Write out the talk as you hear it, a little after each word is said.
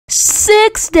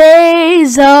6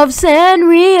 days of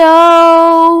Sanrio.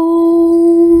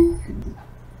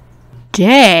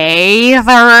 Day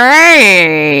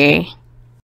 3.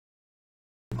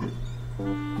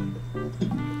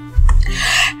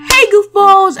 Hey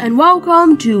goofballs, and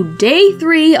welcome to day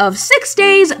 3 of 6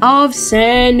 days of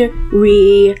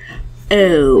Sanrio.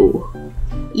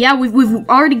 Yeah, we've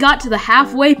already got to the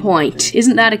halfway point.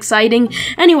 Isn't that exciting?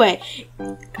 Anyway,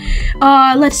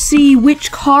 let's see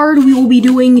which card we will be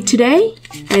doing today.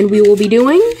 And we will be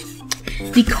doing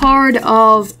the card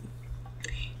of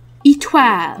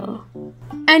Étoile.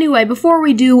 Anyway, before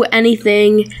we do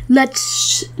anything,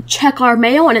 let's check our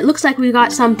mail, and it looks like we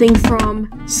got something from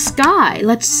Sky.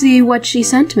 Let's see what she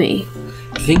sent me.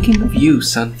 Thinking of you,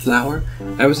 Sunflower.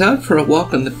 I was out for a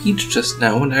walk on the beach just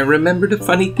now, and I remembered a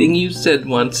funny thing you said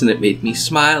once, and it made me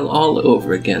smile all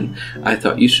over again. I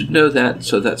thought you should know that,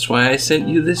 so that's why I sent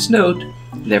you this note.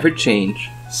 Never change,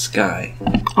 Sky.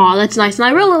 Aw, that's nice, and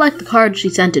I really like the card she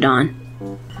sent it on.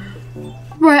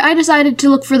 Right, I decided to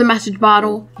look for the message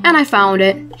bottle, and I found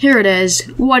it. Here it is.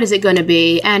 What is it going to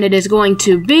be? And it is going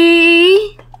to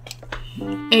be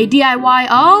a DIY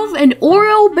of an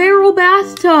Oreo barrel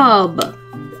bathtub.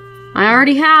 I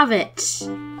already have it.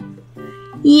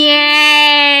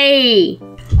 Yay!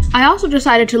 I also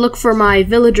decided to look for my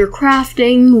villager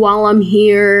crafting while I'm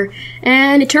here,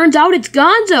 and it turns out it's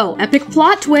Gonzo. Epic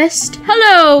plot twist.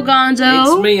 Hello,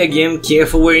 Gonzo. It's me again.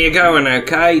 Careful where you're going,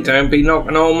 okay? Don't be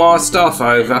knocking all my stuff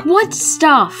over. What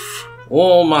stuff?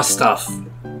 All my stuff.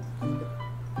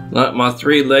 Like my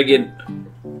three-legged,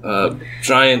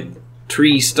 giant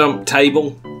tree stump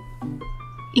table.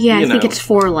 Yeah, I think it's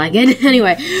four-legged.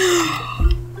 Anyway,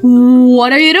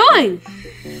 what are you doing?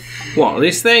 What,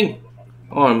 this thing?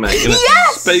 I'm making a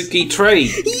spooky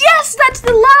tree. Yes, that's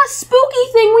the last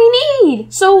spooky thing we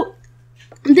need. So,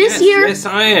 this year... Yes,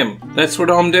 I am. That's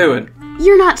what I'm doing.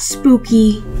 You're not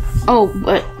spooky. Oh,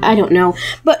 but I don't know.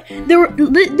 But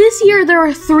this year there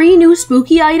are 3 new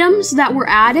spooky items that were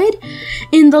added.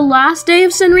 In the last day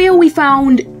of Sanrio, we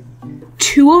found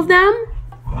 2 of them.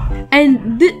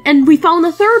 And we found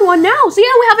the 3rd one now. So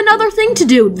yeah, we have another thing to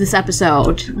do this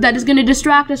episode that is going to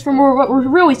distract us from what we're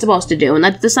really supposed to do, and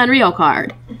that's the Sanrio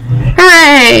card.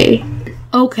 Hooray!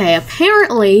 Okay,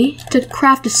 apparently to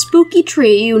craft a spooky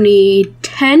tree you need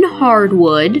 10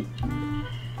 hardwood.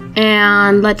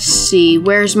 And let's see,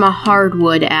 where's my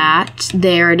hardwood at?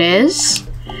 There it is.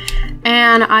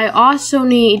 And I also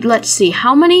need, let's see,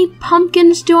 how many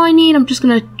pumpkins do I need? I'm just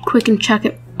going to quick and check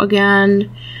it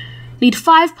again. Need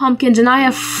 5 pumpkins, and I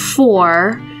have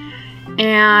 4,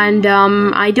 and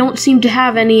I don't seem to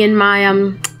have any in my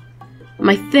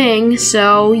my thing.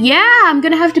 So yeah, I'm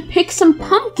gonna have to pick some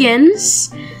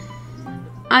pumpkins.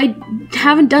 I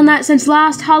haven't done that since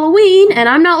last Halloween, and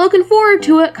I'm not looking forward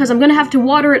to it because I'm gonna have to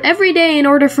water it every day in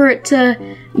order for it to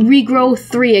regrow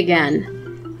 3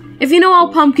 again. If you know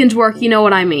how pumpkins work, you know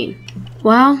what I mean.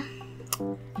 Well,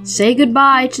 say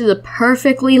goodbye to the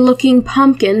perfectly looking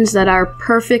pumpkins that are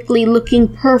perfectly looking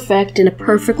perfect in a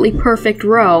perfectly perfect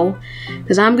row,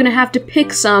 because I'm gonna have to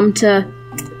pick some to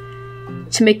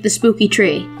make the spooky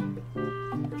tree.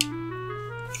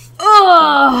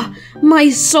 Ugh! My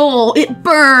soul! It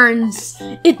burns!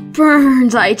 It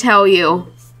burns, I tell you.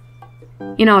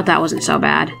 You know what, that wasn't so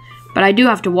bad. But I do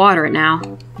have to water it now.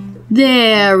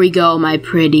 There we go, my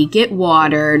pretty. Get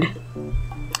watered.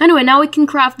 Anyway, now we can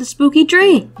craft the spooky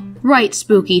tree. Right,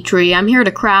 spooky tree, I'm here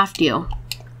to craft you.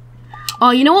 Oh,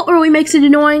 you know what really makes it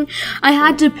annoying? I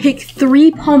had to pick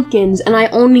 3 pumpkins and I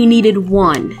only needed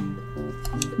 1.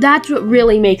 That's what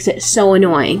really makes it so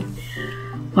annoying.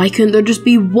 Why couldn't there just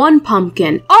be 1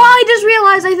 pumpkin? Oh, I just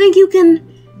realized I think you can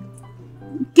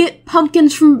get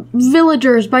pumpkins from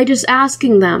villagers by just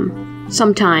asking them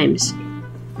sometimes.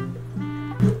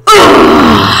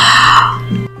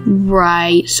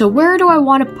 Right, so where do I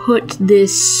want to put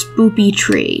this spooky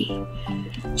tree?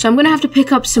 So I'm gonna have to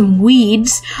pick up some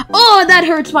weeds. Oh, that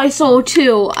hurts my soul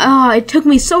too. It took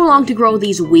me so long to grow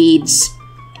these weeds.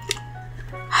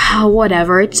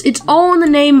 Whatever, it's all in the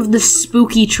name of the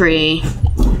spooky tree.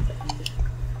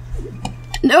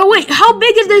 No, wait, how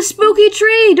big is this spooky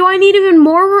tree? Do I need even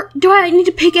more? Do I need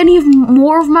to pick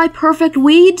more of my perfect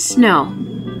weeds? No.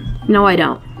 No, I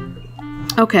don't.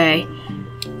 Okay.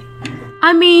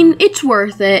 I mean, it's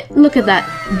worth it. Look at that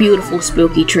beautiful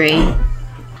spooky tree.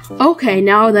 Okay,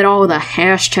 now that all the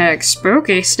hashtag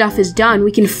spooky stuff is done,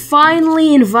 we can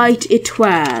finally invite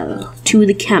Étoile to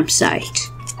the campsite.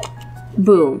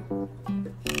 Boom.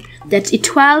 That's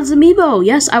Étoile's amiibo.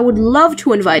 Yes, I would love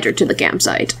to invite her to the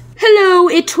campsite. Hello,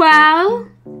 Étoile.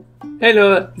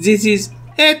 Hello, this is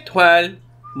Étoile.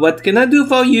 What can I do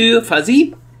for you,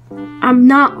 Fuzzy? I'm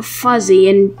not Fuzzy,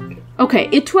 and Okay,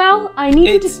 Étoile, I need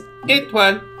It's to...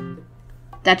 Étoile.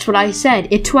 That's what I said,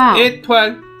 Étoile.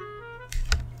 Étoile.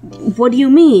 What do you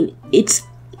mean? It's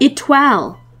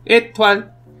Étoile.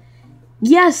 Étoile.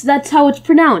 Yes, that's how it's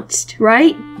pronounced,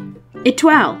 right?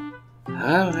 Étoile.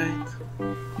 Alright.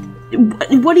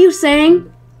 What are you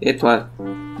saying? Étoile.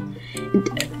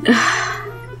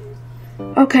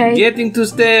 Okay. Getting to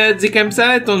stay at the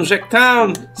campsite on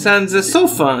Junction sounds so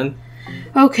fun.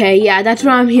 Okay, yeah, that's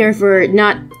what I'm here for,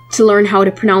 not to learn how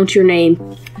to pronounce your name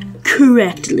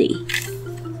correctly.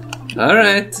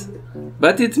 Alright.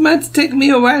 But it might take me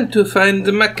a while to find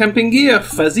my camping gear,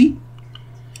 Fuzzy.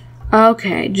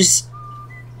 Okay, just...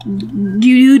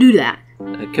 You do that.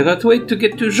 I cannot wait to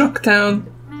get to Junction.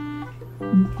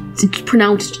 It's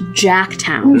pronounced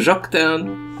Jacktown.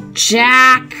 Junction.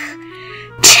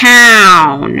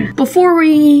 Jacktown. Before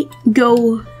we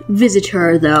go visit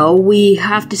her, though, we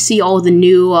have to see all the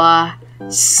new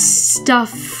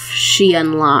stuff she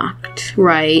unlocked,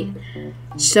 right?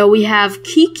 So we have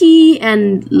Kiki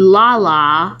and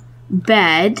Lala,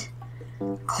 bed,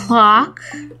 clock,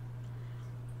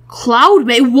 cloud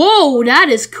whoa, that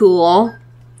is cool.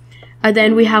 And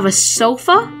then we have a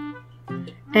sofa,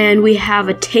 and we have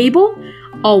a table,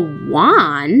 a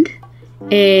wand,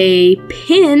 a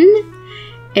pin,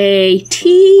 a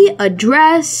tea, a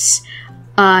dress,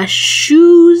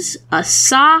 shoes, a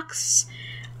socks,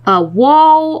 a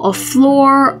wall, a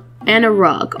floor, and a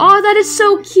rug. Oh, that is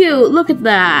so cute. Look at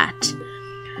that.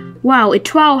 Wow,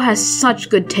 Étoile has such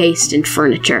good taste in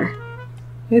furniture.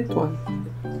 Étoile.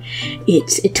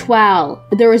 It's Étoile.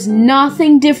 There is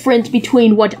nothing different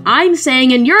between what I'm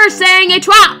saying and you're saying,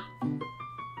 Étoile.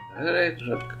 Alright,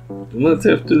 Jacques. Do not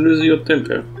have to lose your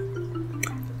temper.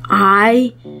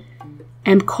 I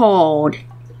am called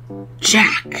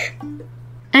Jack.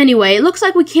 Anyway, it looks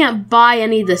like we can't buy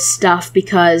any of this stuff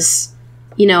because,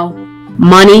 you know,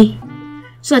 money.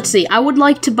 So let's see. I would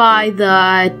like to buy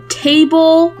the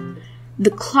table, the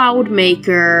cloud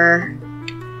maker,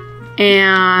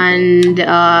 and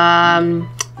the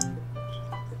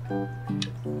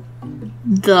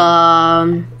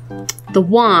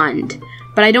wand.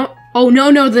 But I don't. Oh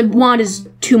no, the wand is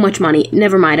too much money.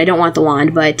 Never mind. I don't want the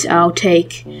wand, but I'll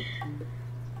take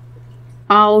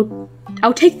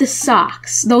the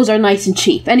socks. Those are nice and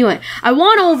cheap. Anyway, I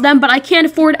want all of them, but I can't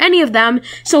afford any of them,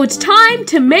 so it's time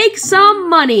to make some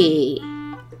money.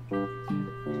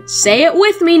 Say it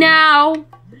with me now.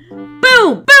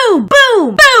 Boom, boom,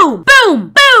 boom, boom, boom,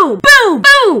 boom, boom, boom,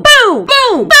 boom,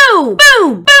 boom, boom,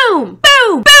 boom, boom,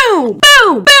 boom, boom,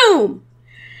 boom, boom.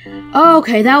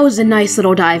 Okay, that was a nice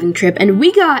little diving trip, and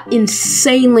we got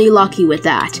insanely lucky with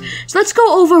that. So let's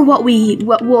go over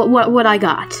what I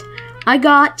got. I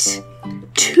got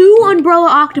 2 umbrella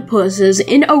octopuses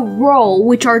in a row,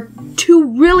 which are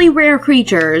 2 really rare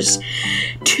creatures,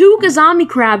 2 gazami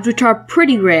crabs, which are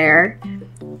pretty rare,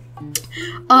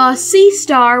 a sea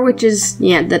star, which is,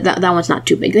 yeah, that one's not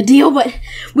too big a deal, but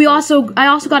I also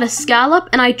got a scallop,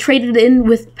 and I traded it in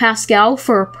with Pascal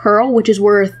for a pearl, which is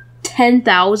worth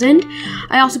 10,000.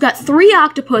 I also got 3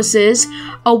 octopuses,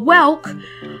 a whelk,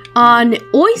 an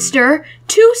oyster,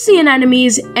 2 sea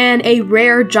anemones, and a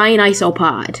rare giant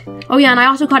isopod. Oh yeah, and I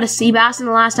also caught a sea bass in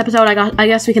the last episode. I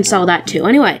guess we can sell that too.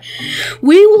 Anyway,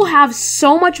 we will have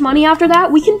so much money after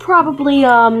that. We can probably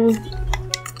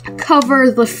cover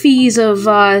the fees of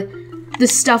the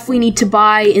stuff we need to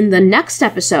buy in the next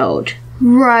episode.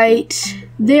 Right,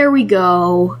 there we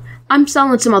go. I'm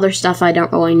selling some other stuff I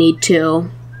don't really need to.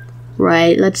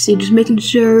 Right, let's see, just making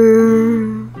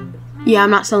sure. Yeah, I'm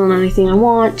not selling anything I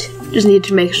want. Just need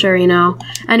to make sure, you know.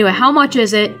 Anyway, how much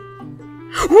is it?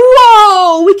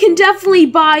 Whoa! We can definitely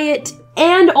buy it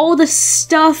and all the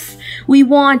stuff we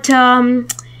want in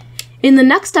the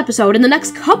next episode, in the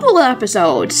next couple of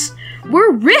episodes.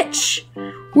 We're rich.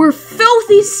 We're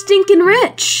filthy stinking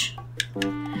rich.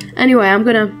 Anyway, I'm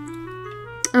gonna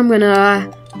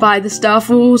buy the stuff.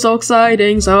 Ooh, so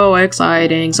exciting, so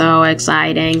exciting, so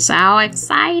exciting, so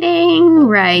exciting.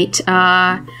 Right,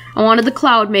 I wanted the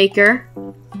cloud maker.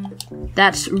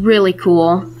 That's really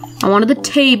cool. I wanted the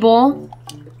table.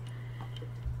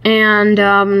 And,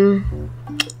 I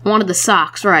wanted the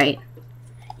socks, right.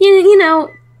 You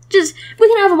know, just, we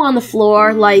can have them on the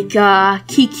floor, like,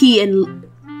 Kiki and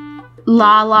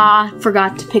Lala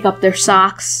forgot to pick up their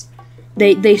socks.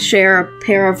 They share a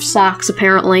pair of socks,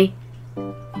 apparently.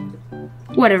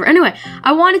 Whatever. Anyway,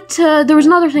 there was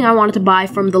another thing I wanted to buy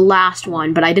from the last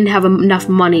one, but I didn't have enough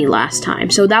money last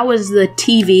time. So that was the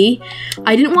TV.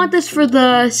 I didn't want this for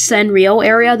the Sanrio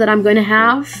area that I'm going to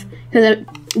have. Because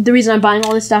the reason I'm buying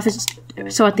all this stuff is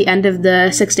so at the end of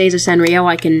the 6 days of Sanrio,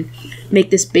 I can make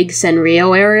this big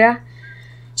Sanrio area.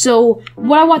 So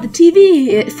what I want the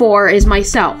TV for is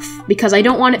myself, because I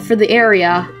don't want it for the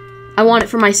area. I want it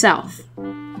for myself.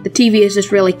 The TV is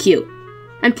just really cute.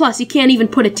 And plus, you can't even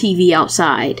put a TV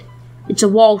outside. It's a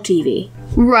wall TV.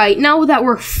 Right, now that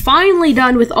we're finally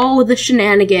done with all of the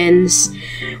shenanigans,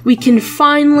 we can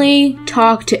finally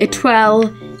talk to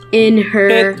Étoile in her...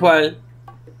 Étoile.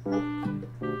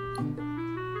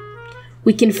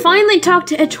 We can finally talk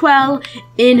to Étoile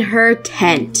in her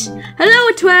tent.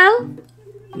 Hello, Étoile!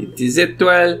 It is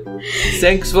Étoile.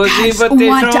 Thanks for the That's invitation.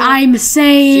 what I'm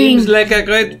saying. Seems like a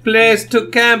great place to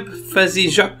camp, Fuzzy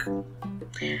Jacques.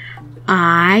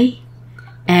 I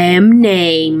am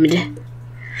named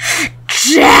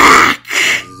Jack!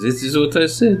 This is what I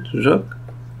said, Jacques.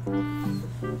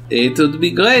 It would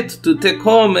be great to take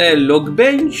home a log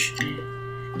bench.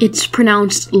 It's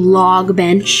pronounced log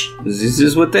bench. This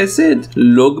is what I said,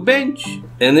 log bench.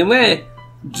 Anyway,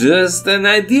 just an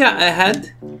idea I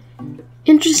had.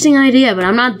 Interesting idea, but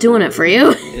I'm not doing it for you.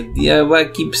 A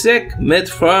DIY keepsake made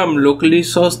from locally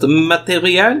sourced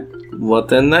material.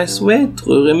 What a nice way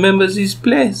to remember this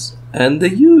place. And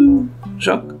you,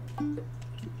 Jacques.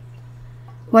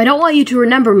 Well, I don't want you to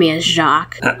remember me as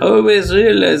Jacques. I always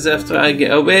realize after I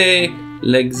get away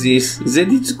like this that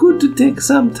it's good to take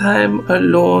some time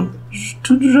alone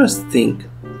to just think.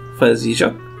 Fuzzy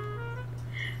Jacques.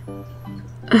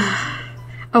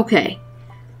 Okay.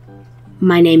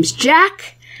 My name's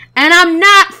Jack, and I'm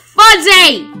not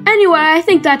fuzzy! Anyway, I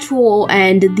think that will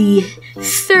end the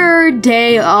 3rd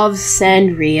day of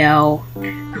Sanrio.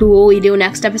 Who will we do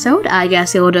next episode? I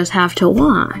guess you'll just have to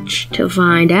watch to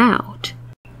find out.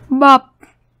 Bop,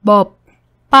 bop,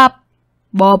 bop,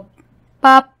 bop,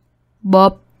 bop,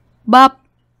 bop, bop,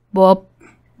 bop,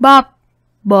 bop,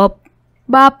 bop,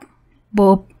 bop,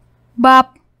 bop,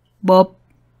 bop, bop,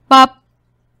 bop.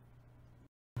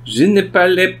 Je ne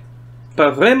parlais pas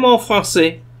vraiment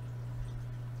français.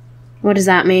 What does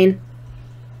that mean?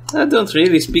 I don't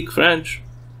really speak French.